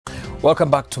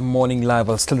Welcome back to Morning Live.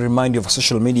 I'll still remind you of our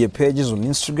social media pages on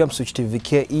Instagram, Switch TV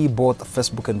KE, both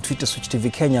Facebook and Twitter, Switch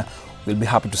TV Kenya. We'll be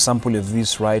happy to sample your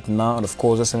views right now. And of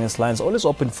course, SMS lines always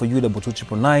open for you,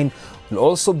 22999. We'll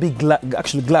also be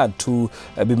glad to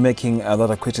be making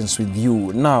that acquaintance with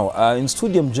you. Now, in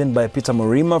studio, I'm joined by Peter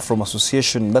Murima from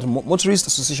Motorist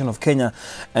Association of Kenya,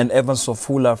 and Evan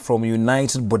Sofula from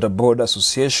United Boda Boda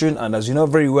Association. And as you know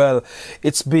very well,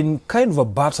 it's been kind of a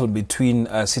battle between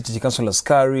City Council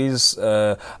Askaris,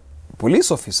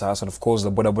 police officers, and of course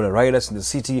the Boda Boda riders in the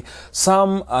city.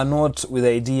 Some are not with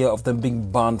the idea of them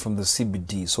being banned from the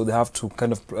CBD, so they have to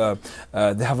kind of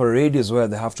they have a radius where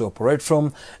they have to operate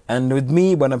from. And with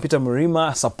me, Bwana Peter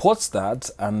Murima supports that,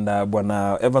 and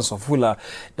Bwana Evan Sofula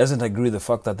doesn't agree with the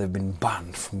fact that they've been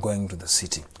banned from going to the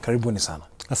city. Karibuni sana.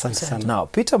 Asante sana. Now,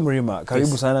 Peter Murima,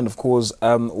 karibu sana, and of course,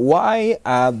 why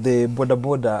are the Boda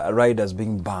Boda riders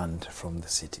being banned from the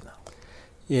city now?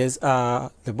 Yes,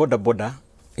 the Boda Boda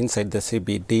inside the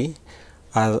CBD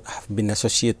have been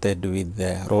associated with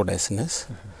roadlessness,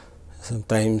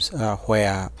 sometimes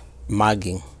where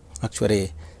mugging,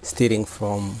 actually stealing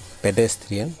from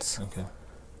pedestrians,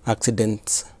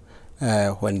 accidents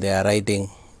when they are riding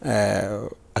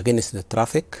against the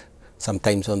traffic,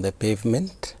 sometimes on the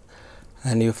pavement,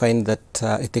 and you find that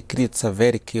it creates a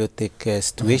very chaotic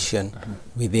situation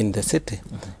within the city.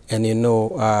 And you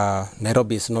know,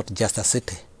 Nairobi is not just a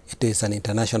city, it is an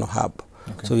international hub.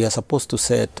 So we are supposed to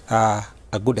set a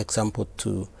good example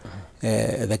to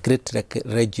the great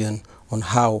region on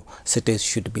how cities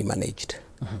should be managed.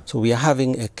 So we are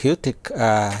having a chaotic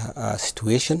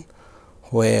situation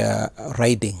where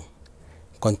riding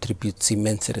contributes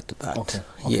immensely to that.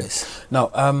 Yes.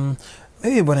 Now,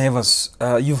 maybe Bwana Evans,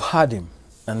 you've heard him,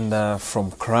 and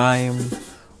from crime,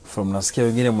 from nasikia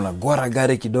wengine mnagwara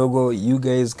gari kidogo, you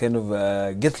guys kind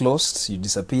of get lost, you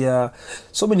disappear.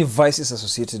 So many vices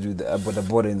associated with Boda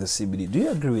Boda in the CBD. Do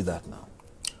you agree with that now?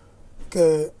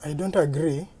 Okay, I don't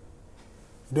agree.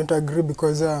 I don't agree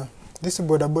because this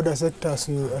Boda Boda sector, as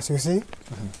you see,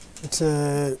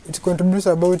 it contributes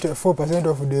about 4%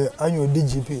 of the annual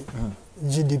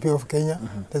GDP of Kenya.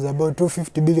 There's about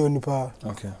 250 billion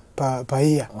per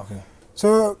year.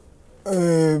 So,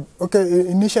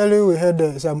 initially we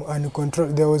had some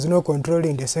uncontrolled, there was no control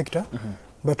in the sector,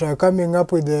 but coming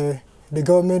up with the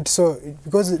government, so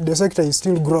because the sector is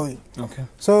still growing,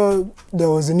 so there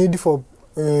was a need for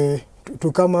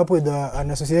to come up with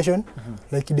an association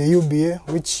like the UBA,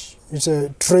 which is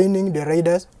training the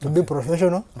riders to be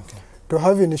professional, to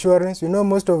have insurance. You know,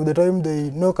 most of the time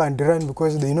they knock and run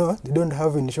because they know they don't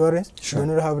have insurance, they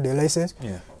don't have the license,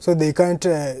 so they can't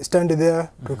stand there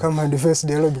to come and face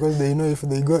the law because they know if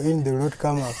they go in, they will not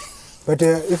come out. But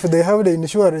if they have the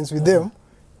insurance with them,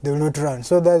 they will not run.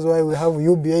 So that's why we have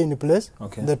UBA in place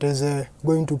that is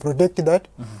going to protect that,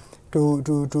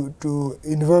 to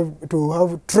involve, to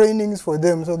have trainings for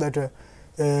them so that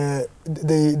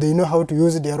they know how to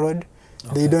use their road.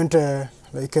 They don't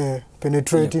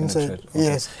penetrate inside.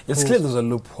 Yes. It's clear there's a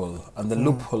loophole, and the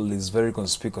loophole is very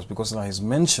conspicuous because now he's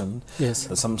mentioned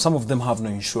that some of them have no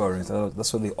insurance.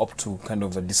 That's why they opt to kind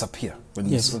of disappear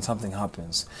when something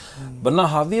happens. But now,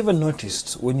 have you ever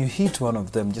noticed when you hit one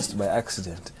of them just by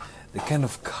accident, they kind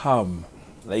of come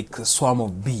like a swarm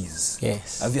of bees?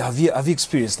 Yes. Have you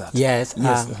experienced that? Yes.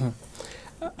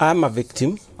 I'm a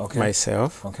victim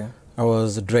myself. I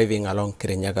was driving along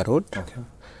Kirinyaga Road.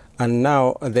 And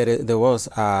now there was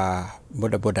a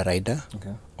Boda Boda rider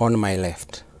on my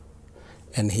left,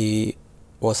 and he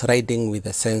was riding with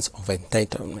a sense of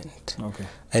entitlement.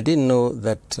 I didn't know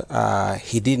that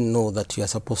he didn't know that you are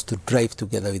supposed to drive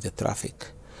together with the traffic.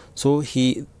 So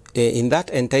he, in that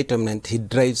entitlement, he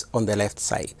drives on the left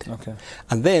side.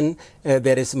 And then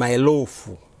there is my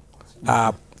lawful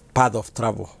path of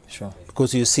travel.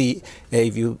 Because you see,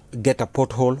 if you get a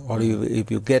pothole or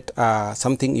if you get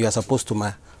something, you are supposed to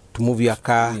move your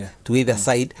car to either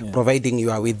side, providing you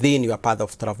are within your path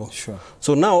of travel.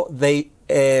 So now they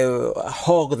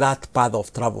hog that path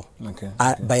of travel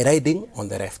by riding on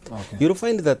the left. You'll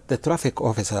find that the traffic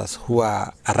officers who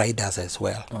are riders as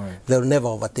well, they'll never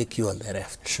overtake you on the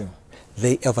left.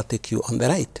 They overtake you on the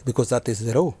right because that is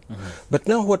the law. But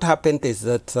now what happened is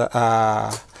that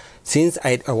since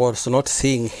I was not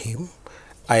seeing him,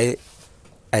 I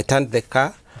turned the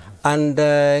car, and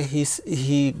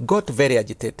he got very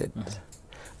agitated.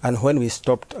 And when we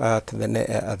stopped at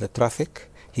the traffic,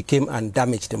 he came and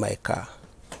damaged my car.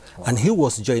 And he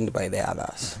was joined by the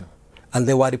others. And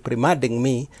they were reprimanding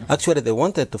me. Actually, they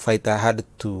wanted to fight. I had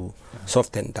to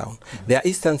soften down. There are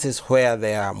instances where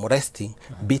they are molesting,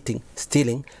 beating,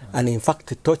 stealing, and in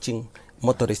fact touching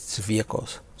motorists'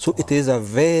 vehicles. So it is a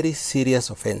very serious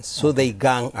offense. So they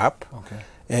gang up,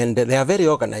 and they are very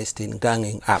organized in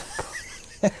ganging up.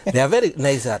 They are very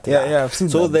nice at that. Yeah, I've seen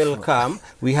so that they'll before. come.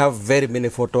 We have very many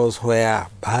photos where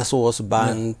bus was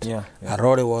burned, a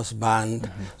lorry was burned.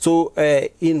 So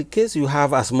in case you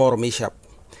have a small mishap,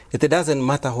 it doesn't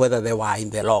matter whether they were in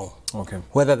the law,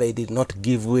 whether they did not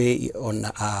give way on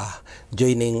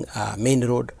joining main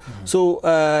road. So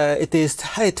it is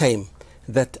high time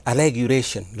that a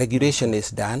regulation is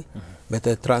done. But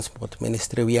the Transport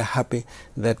Ministry, we are happy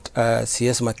that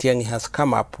CS Matiang'i has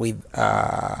come up with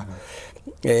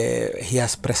he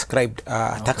has prescribed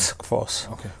a task force,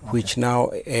 which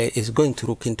now is going to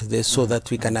look into this so that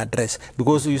we can address,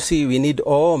 because you see, we need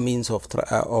all means of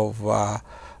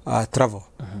travel.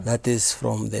 That is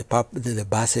from the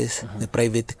buses, the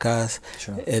private cars,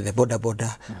 the Boda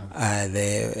Boda,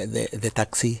 the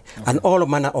taxi, and all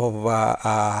manner of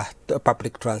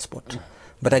public transport.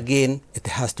 But again, it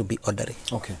has to be orderly.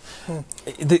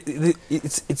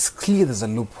 It's clear there's a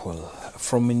loophole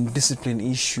from indiscipline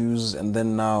issues, and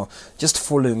then now just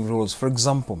following rules. For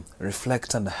example,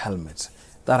 reflector and the helmet.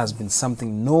 That has been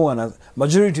something no one has,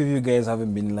 majority of you guys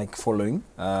haven't been like following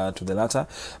to the latter.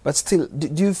 But still,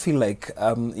 do you feel like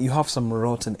you have some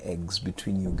rotten eggs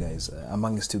between you guys,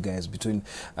 amongst you guys,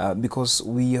 because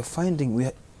we are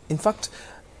finding, in fact,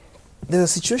 there's a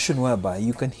situation whereby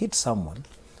you can hit someone,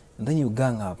 and then you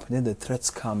gang up, then the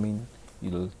threats come in,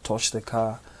 you'll touch the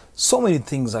car. So many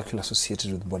things actually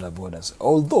associated with Boda Bodas.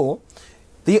 Although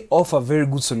they offer a very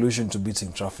good solution to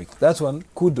beating traffic. That one,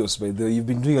 kudos, by the way. You've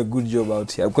been doing a good job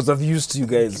out here, because I've used you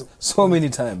guys so many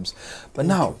times. But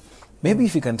now, maybe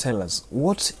if you can tell us,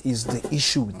 what is the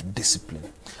issue with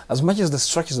discipline? As much as the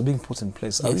structures are being put in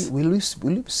place, will we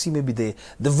see maybe the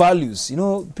values? You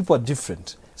know, people are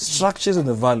different. Structures and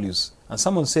the values. And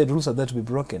someone said rules are there to be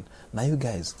broken. Now you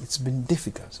guys, it's been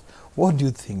difficult. What do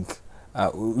you think?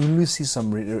 Will we see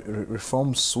some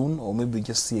reforms soon, or maybe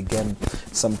just see again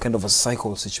some kind of a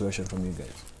cycle situation from you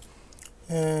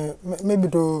guys? Maybe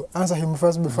to answer him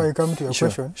first before I come to your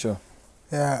question. Sure.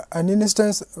 Yeah, an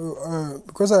instance,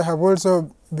 because I have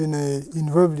also been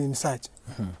involved in such.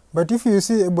 But if you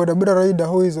see a Boda Boda rider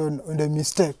who is on the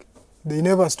mistake, they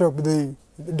never stop. The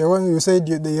one you said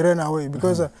they ran away,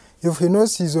 because if he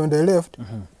knows he's on the left,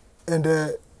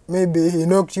 and maybe he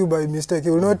knocked you by mistake, he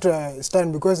will not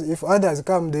stand, because if others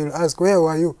come, they will ask, where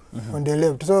were you on the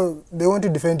left? So they want to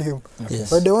defend him.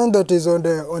 But the one that is on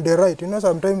the right, you know,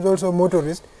 sometimes also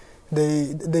motorists,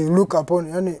 they look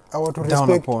upon our to down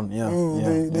respect. Upon,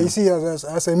 they see us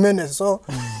as a menace, so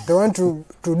they want to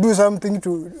do something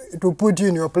to put you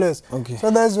in your place.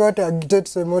 So that's what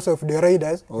agitates most of the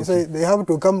riders. They say they have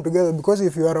to come together, because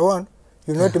if you are one,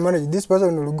 you not to manage. This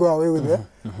person will go away with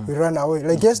will run away.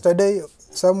 Like yesterday,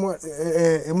 someone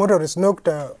a motorist knocked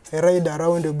a rider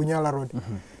around the Bunyala road.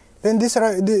 Then this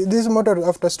motorist,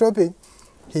 after stopping,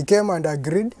 he came and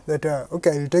agreed that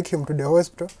okay, I'll take him to the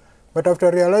hospital. But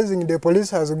after realizing the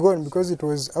police has gone, because it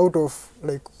was out of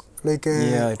it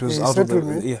was out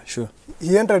settlement, of the, sure.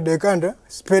 He entered the car and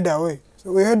sped away.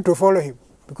 So we had to follow him,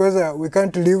 because we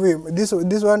can't leave him. This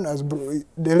one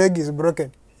the leg is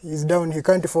broken. He's down. He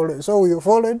can't follow. So we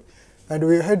followed, and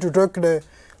we had to talk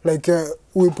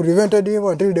we prevented him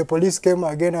until the police came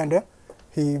again, and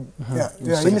he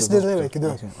incidentally like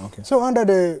those. So under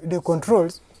the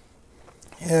controls,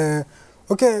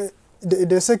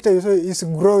 the sector is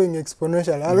growing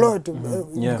exponential a lot,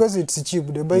 because it's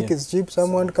cheap. The bike is cheap.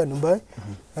 Someone can buy,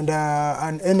 and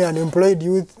any unemployed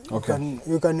youth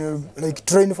you can like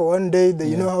train for one day.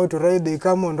 They know how to ride. They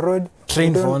come on road.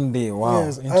 Train for one day. Wow.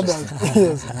 Yes,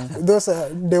 those are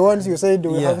the ones you said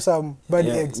we have some bad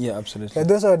eggs. Yeah, absolutely.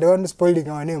 Those are the ones spoiling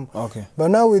our name. But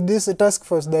now with this task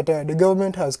force that the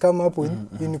government has come up with,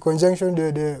 in conjunction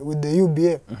with the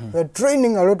UBA, we're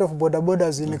training a lot of Boda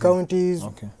Bodas in the counties,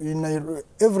 in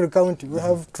every county. We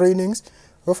have trainings,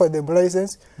 offer them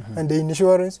license and the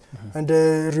insurance and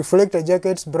the reflector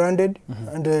jackets branded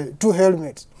and 2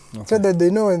 helmets. So that they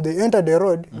know when they enter the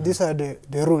road, these are the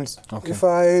rules. If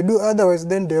I do otherwise,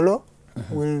 then the law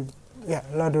will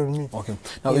land on me.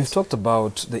 Now we've talked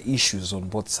about the issues on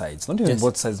both sides, not even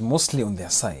both sides, mostly on their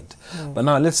side. But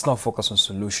now let's now focus on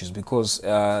solutions, because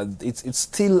it's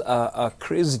still a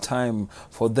crazy time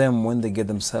for them when they get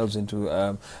themselves into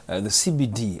the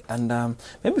CBD. And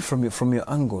maybe from your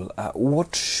angle,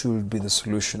 what should be the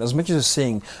solution? As much as you're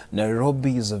saying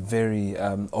Nairobi is a very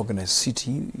organized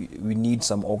city, we need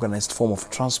some organized form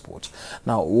of transport.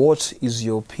 Now, what is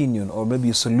your opinion, or maybe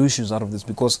your solutions out of this?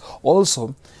 Because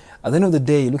also, at the end of the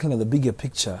day, looking at the bigger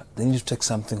picture, they need to take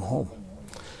something home.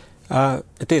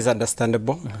 It is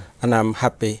understandable, and I'm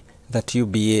happy that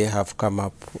UBA have come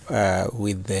up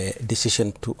with the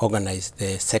decision to organize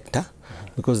the sector,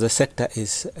 because the sector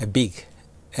is big,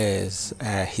 as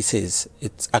he says.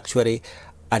 It's actually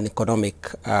an economic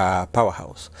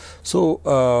powerhouse.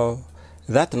 So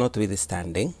that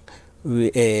notwithstanding,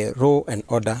 law and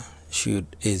order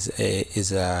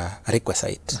is a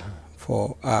requisite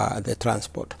for the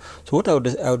transport. So what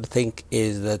I would think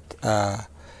is that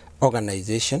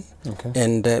organization,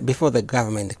 and before the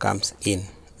government comes in,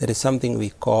 there is something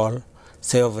we call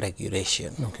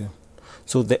self-regulation.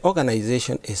 So the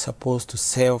organization is supposed to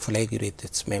self-regulate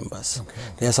its members.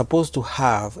 They are supposed to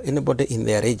have, anybody in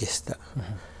their register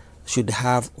should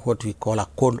have what we call a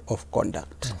code of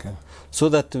conduct, so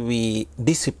that we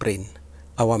discipline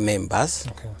our members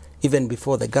even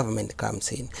before the government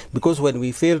comes in. Because when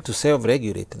we fail to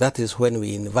self-regulate, that is when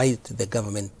we invite the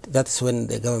government, that is when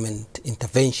the government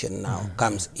intervention now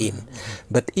comes in.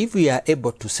 But if we are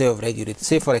able to self-regulate,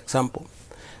 say for example,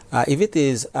 if it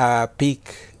is a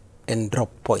pick and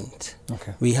drop point,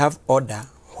 we have order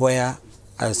where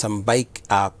some bike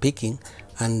are picking,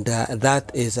 and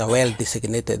that is a well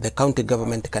designated, the county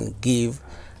government can give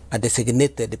a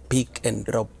designated pick and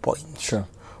drop point.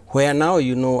 Where now,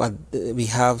 you know, we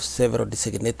have several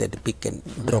designated pick and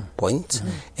drop points,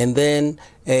 and then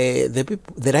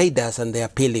the riders and their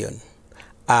pillion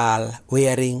are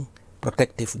wearing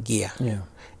protective gear.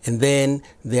 And then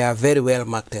they are very well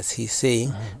marked, as he's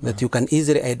saying, that you can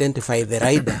easily identify the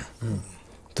rider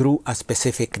through a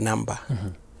specific number,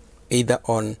 either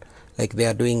on, like they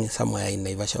are doing somewhere in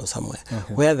Naivasha or somewhere,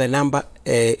 where the number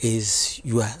is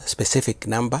your specific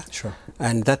number,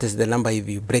 and that is the number if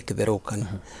you break the law.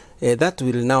 That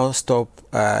will now stop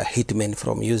hitmen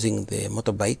from using the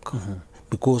motorbike,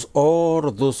 because all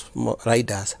those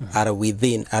riders are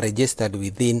registered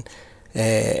within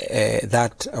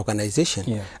that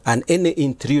organization, and any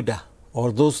intruder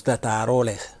or those that are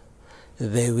lawless,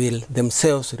 they will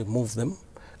themselves remove them,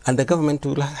 and the government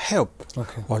will help,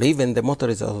 or even the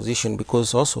motorist association,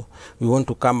 because also we want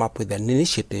to come up with an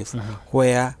initiative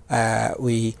where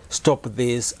we stop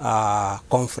this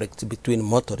conflict between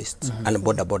motorists and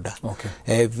Boda Boda.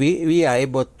 We are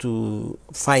able to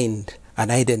find and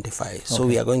identify, so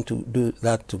we are going to do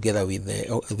that together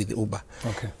with Uber.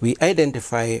 We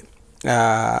identify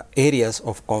areas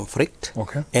of conflict,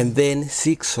 and then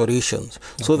seek solutions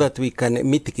so that we can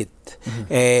mitigate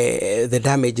the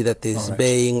damage that is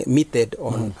being meted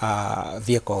on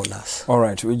vehicle owners. All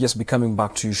right, we'll just be coming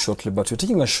back to you shortly, but we're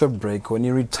taking a short break. When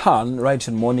you return, right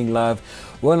in Morning Live,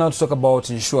 we're now to talk about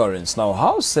insurance. Now,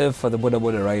 how safe are the Boda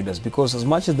Boda riders? Because as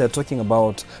much as they're talking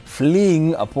about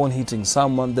fleeing upon hitting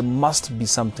someone, there must be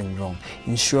something wrong.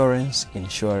 Insurance,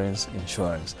 insurance,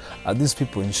 insurance. Are these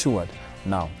people insured?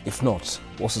 Now, if not,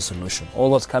 what's the solution?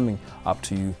 All that's coming up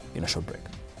to you in a short break.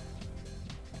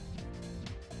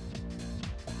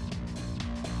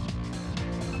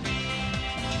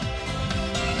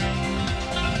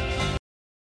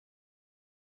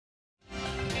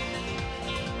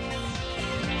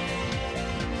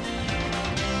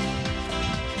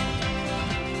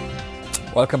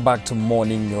 Welcome back to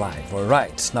Morning Live. All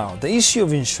right, now the issue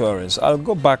of insurance, I'll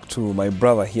go back to my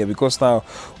brother here, because now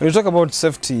when you talk about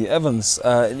safety, Evans,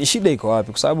 ni shida iko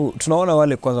wapi? Kwa sababu tunaona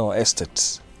wale kwanza wa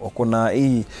estate wako na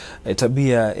hii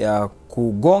tabia ya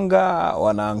kugonga,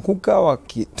 wanaanguka,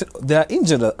 they are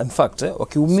injured in fact,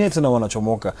 wakiumia tena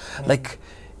wanachomoka. Like,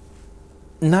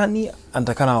 nani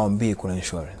antakana waambie kuna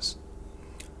insurance?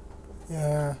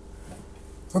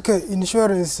 Okay,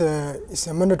 insurance is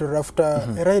a mandatory after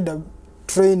a rider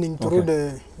training through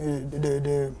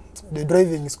the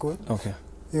driving school.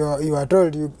 You are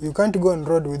told you can't go on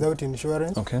road without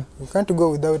insurance. You can't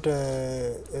go without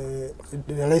the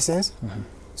license.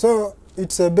 So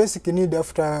it's a basic need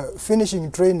after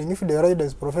finishing training. If the rider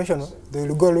is professional, they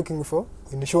will go looking for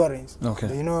insurance.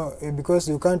 You know, because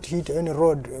you can't hit any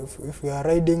road if you are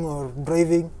riding or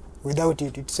driving without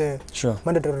it. It's a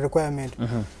mandatory requirement.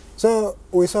 So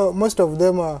we saw most of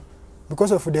them,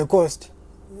 because of the cost,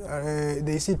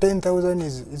 they see 10,000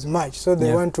 is much, so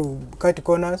they want to cut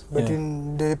corners, but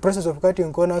in the process of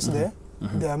cutting corners, they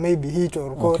may be hit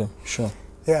or caught.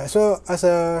 So as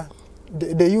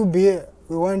the UBA,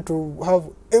 we want to have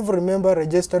every member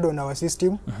registered on our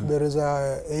system. There is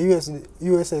a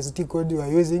USSD code you are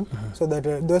using, so that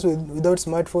those without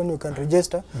smartphone you can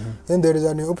register. Then there is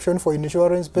an option for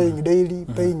insurance, paying daily,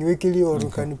 paying weekly, or you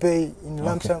can pay in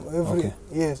lump sum every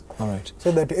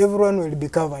so that everyone will be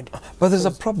covered. But there's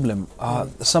a problem.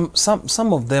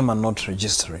 Some of them are not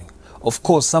registering. Of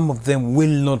course, some of them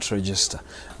will not register.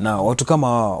 Now, what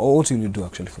will you do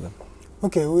actually for them?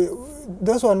 Okay,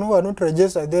 those one who are not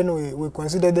registered, then we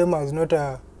consider them as not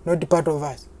not part of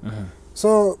us.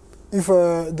 So if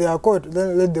they are caught,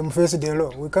 then let them face the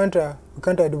law. We can't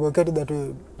advocate that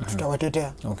we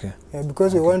okay.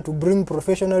 because we want to bring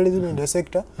professionalism in the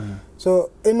sector.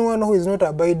 So anyone who is not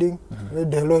abiding, let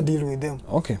the law deal with them.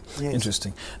 Okay, yes.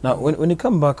 Interesting. Now, when you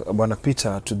come back, Bwana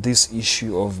Peter, to this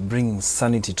issue of bringing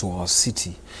sanity to our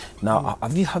city, now,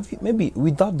 have you maybe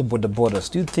without the border borders,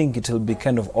 do you think it will be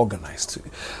kind of organized?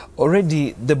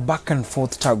 Already, the back and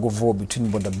forth tug of war between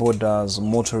border borders,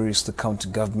 motorists, the county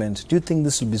government, do you think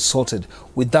this will be sorted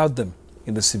without them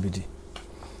in the CBD?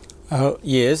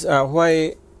 Yes.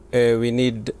 Why we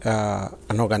need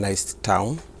an organized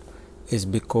town is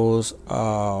because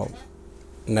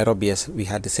Nairobi, as we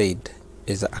had said,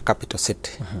 is a capital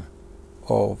city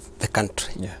of the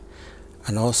country. Yeah.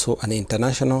 And also an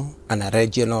international and a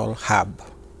regional hub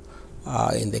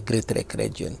in the Great Lake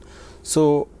region.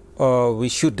 So we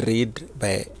should lead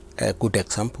by a good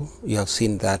example. You have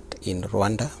seen that in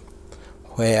Rwanda,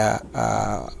 where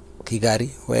Kigali,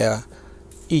 where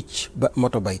each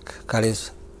motorbike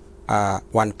carries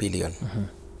 1 pillion.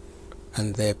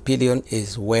 And the pillion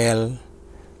is well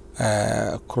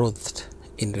clothed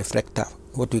in reflector,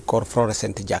 what we call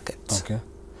fluorescent jackets. Okay.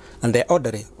 And they're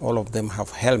ordinary, all of them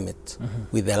have helmets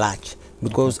with the latch,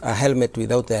 because a helmet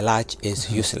without the latch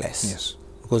is useless. Yes.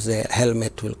 Because the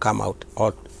helmet will come out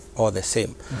all the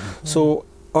same. So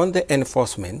on the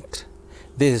enforcement,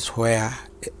 this is where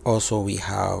also we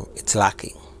have, it's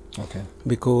lacking. Okay.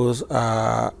 Because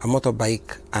a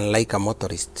motorbike, unlike a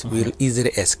motorist, will easily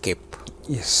escape.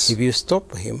 Yes. If you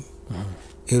stop him,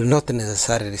 he will not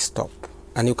necessarily stop.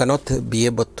 And you cannot be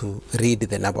able to read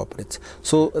the number plates.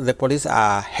 So the police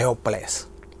are helpless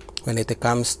when it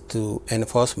comes to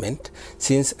enforcement,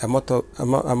 since a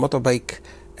motorbike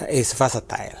is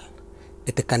versatile.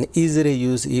 It can easily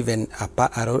use even a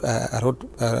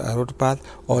road path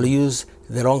or use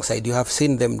the wrong side. You have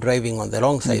seen them driving on the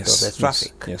wrong side of the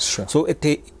traffic. Yes, sure. So it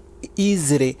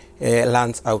easily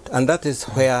lands out, and that is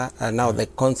where now the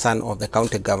concern of the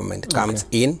county government comes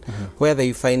in, where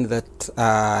they find that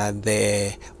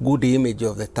the good image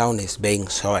of the town is being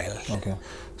soiled. Okay.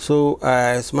 So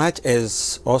as much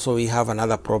as also we have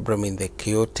another problem in the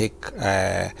chaotic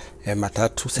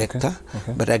matatu sector,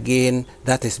 but again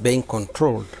that is being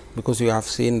controlled, because you have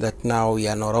seen that now we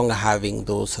are no longer having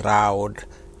those loud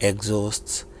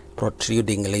exhausts,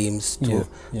 protruding limbs to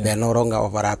they are no longer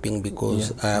overlapping,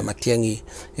 because Matiang'i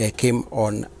came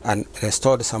on and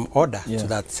restored some order to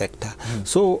that sector.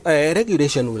 So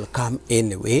regulation will come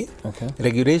anyway.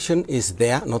 Regulation is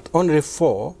there not only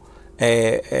for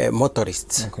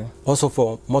motorists, also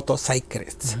for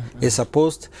motorcyclists. It's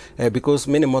supposed, because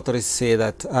many motorists say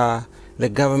that the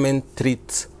government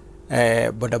treats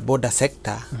Boda Boda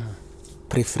sector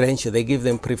preferential. They give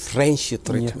them preferential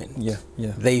treatment.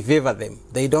 They favor them.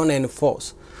 They don't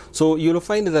enforce. So you'll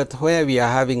find that where we are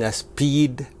having a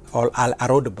speed or a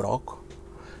roadblock,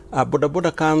 Boda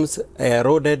Boda comes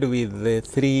loaded with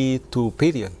 3 to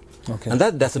pillion. And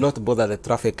that does not bother the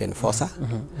traffic enforcer.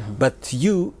 But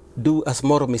you do a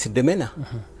small misdemeanor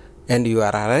and you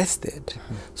are arrested.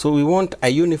 So we want a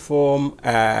uniform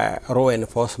law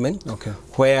enforcement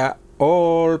where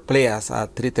all players are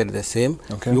treated the same.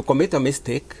 You commit a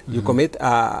mistake, you commit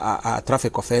a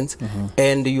traffic offense,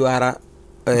 and you are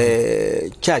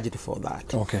charged for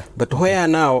that. But where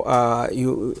now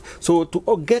so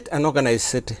to get an organized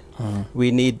city,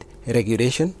 we need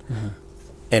regulation,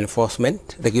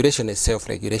 enforcement. Regulation is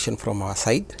self-regulation from our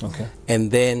side,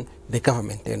 and then the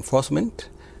government enforcement.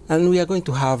 And we are going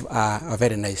to have a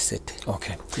very nice city.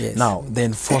 Yes. Now, the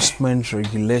enforcement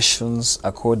regulations,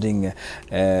 according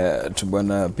to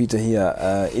Bwana Peter here,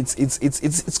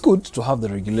 it's good to have the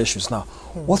regulations. Now,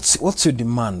 what's your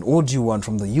demand? What do you want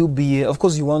from the UBA? Of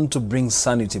course, you want to bring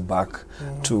sanity back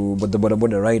to the Boda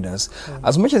Boda riders.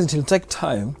 As much as it will take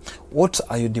time, what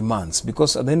are your demands?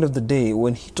 Because at the end of the day,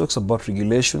 when he talks about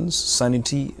regulations,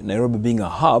 sanity, Nairobi being a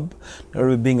hub,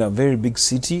 Nairobi being a very big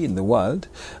city in the world,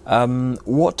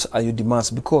 what are your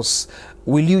demands? Because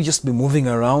will you just be moving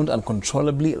around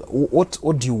uncontrollably? What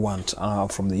do you want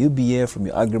from the UBA, from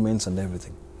your agreements and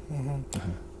everything?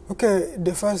 Okay,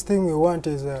 the first thing we want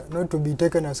is not to be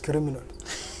taken as criminals.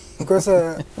 Because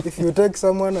if you take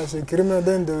someone as a criminal,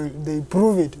 then they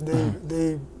prove it.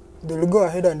 They'll go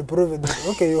ahead and prove it. That,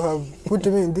 okay, you have put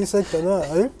me in this sector now.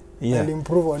 I'll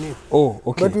improve on it.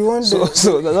 But we want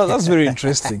that's very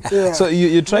interesting. So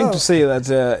you're trying to say that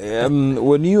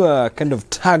when you are kind of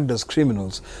tagged as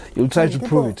criminals, you'll try to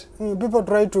prove it. People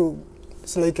try to,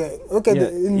 it's like,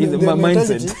 in the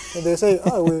mentality, they say,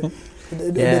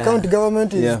 the county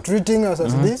government is treating us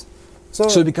as this, So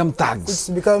it become thugs. It's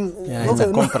become it's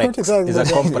a complex. It's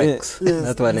a complex. Yes,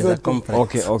 that one is a complex.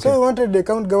 Okay. So we wanted the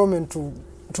county government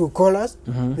to call us.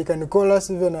 They can call us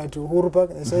even at Uhuru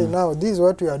Park and say, now this is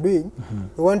what we are doing.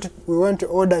 We want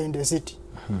order in the city.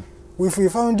 If we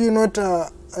found you not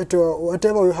at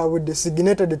whatever we have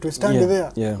designated to stand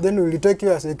there, then we will take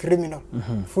you as a criminal.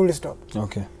 Full stop.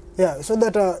 Okay. Yeah, so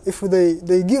that if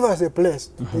they give us a place,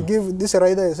 they give this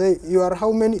rider, they say, you are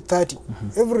how many? 30.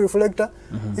 Every reflector,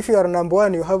 if you are number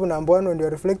 1, you have number 1 on your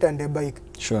reflector and a bike.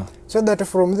 Sure. So that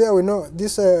from there we know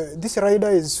this rider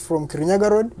is from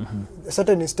Kirinyaga Road, a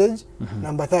certain stage,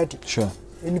 number 30. Sure.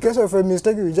 In case of a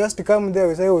mistake, we just come there,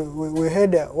 we say, we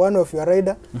had one of your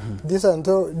rider, this and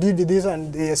so, did this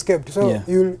and they escaped. So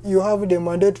you have the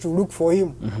mandate to look for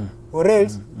him, or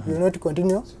else you will not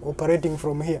continue operating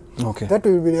from here. Okay. That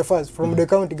will be the first, from the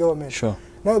county government. Sure.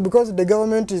 Now, because the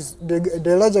government is,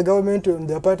 the larger government on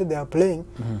their party, they are playing,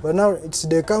 but now it's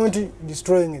the county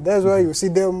destroying it. That's why you see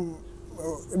them,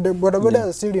 the Boda Boda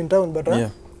are still in town, but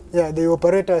they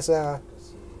operate as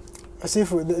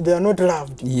if they are not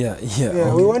loved.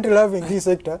 Okay. We want love in this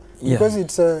sector because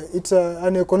it's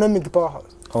an economic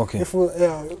powerhouse. Okay. If we,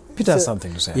 Peter has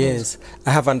something to say. Yes,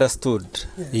 I have understood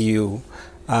you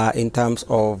in terms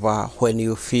of when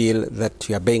you feel that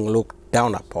you are being looked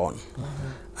down upon.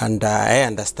 And I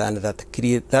understand that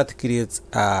creates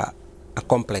a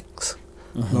complex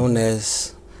known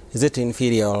as, is it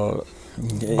inferior or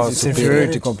it's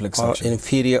inferiority complex, or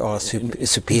inferior or superior?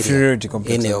 Inferiority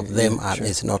complex. Any of them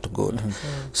is not good.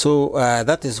 So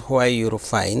that is why you'll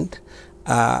find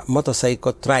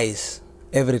motorcycle tries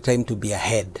every time to be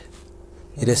ahead,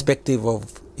 irrespective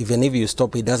of, even if you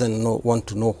stop, he doesn't want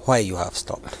to know why you have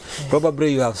stopped.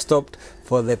 Probably you have stopped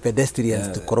for the pedestrians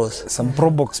to cross. Some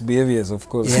pro-box behaviors, of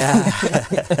course.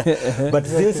 But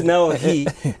since now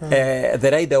the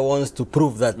rider wants to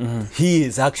prove that he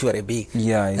is actually big.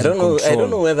 I don't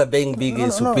know whether being big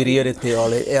is superiority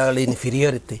or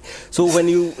inferiority. So when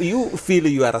you feel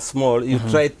you are small, you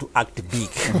try to act big.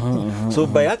 So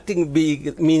by acting big,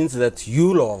 it means that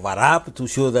you'll overlap to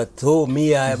show that, oh,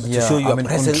 me, I have to show your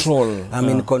presence. I'm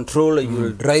in control.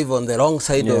 You'll drive on the wrong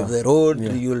side of the road.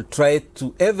 You'll try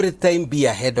to every time be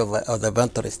ahead of the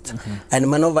motorist and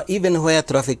maneuver, even where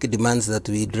traffic demands that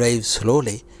we drive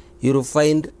slowly. You will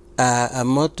find a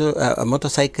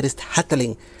motorcyclist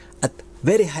hurtling at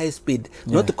very high speed,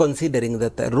 not considering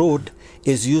that the road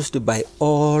is used by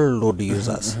all road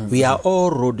users. We are all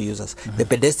road users. The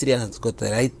pedestrian has got the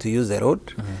right to use the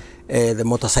road, the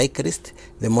motorcyclist,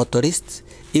 the motorists,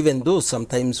 even those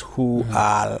sometimes who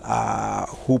are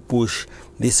who push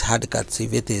these hard cuts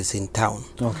if it is in town.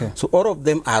 So all of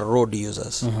them are road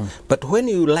users. But when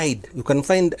you ride, you can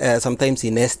find sometimes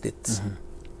in estates,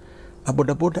 a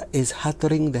Boda Boda is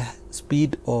hurtling the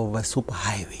speed of a super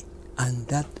highway, and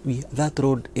that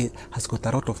road has got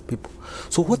a lot of people.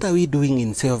 So what are we doing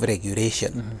in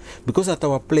self-regulation? Because at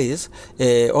our place,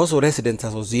 also residents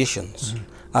associations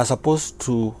are supposed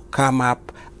to come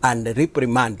up and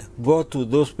reprimand, go to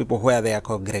those people where they are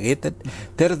congregated,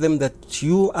 tell them that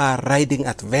you are riding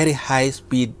at very high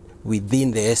speed within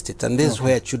the estate, and this is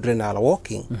where children are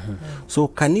walking. So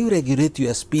can you regulate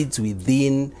your speeds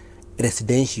within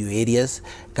residential areas?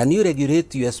 Can you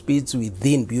regulate your speeds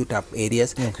within built-up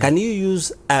areas? Can you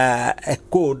use a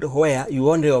code where you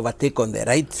only overtake on the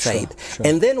right side?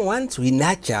 And then once we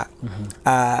nurture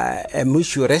a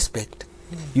mutual respect,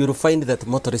 you'll find that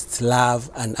motorists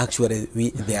love, and actually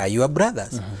they are your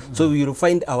brothers. So you'll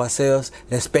find ourselves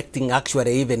respecting,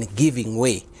 actually even giving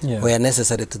way where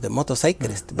necessary to the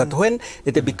motorcyclist. But when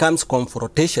it becomes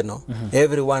confrontational,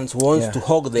 everyone wants to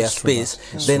hog their space,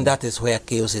 then that is where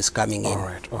chaos is coming in. All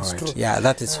right. Yeah,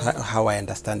 that is how I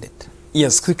understand it.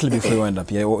 Yes, quickly before we wind up.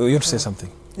 You want to say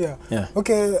something?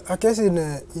 Okay, a case in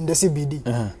the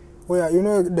CBD. Where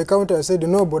the counter said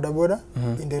no Boda Boda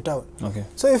in the town.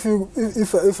 So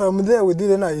if I'm there with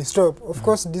it and I stop, of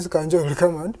course this kanjo will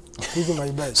come and take my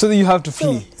bike. So you have to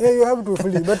flee. You have to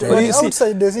flee. But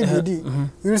outside the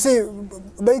CBD, you will see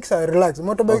bikes are relaxed,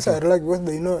 motorbikes are relaxed because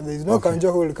they know there is no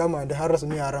kanjo who will come and harass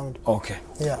me around.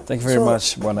 Thank you very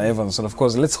much, Bwana Evans. And of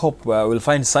course, let's hope we'll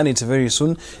find sanity very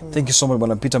soon. Thank you so much,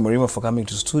 Bwana Peter Morima, for coming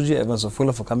to studio, Evans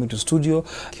Ofula for coming to studio.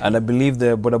 And I believe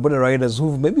the Boda Boda riders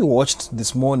who maybe watched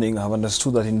this morning have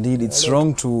understood that indeed it's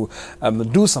wrong to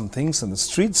do some things in the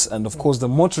streets. And of course, the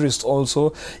motorists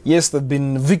also, yes, they've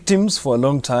been victims for a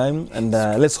long time. And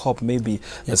let's hope maybe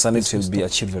the sanity will be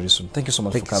achieved very soon. Thank you so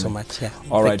much for coming. Thank you so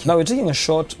much. All right, now we're taking a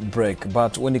short break,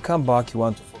 but when you come back, you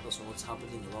want to focus on what's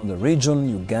happening around the region,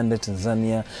 Uganda,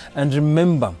 Tanzania, and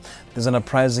remember, there's an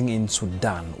uprising in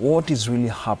Sudan. What is really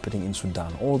happening in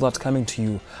Sudan? All that coming to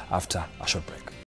you after a short break.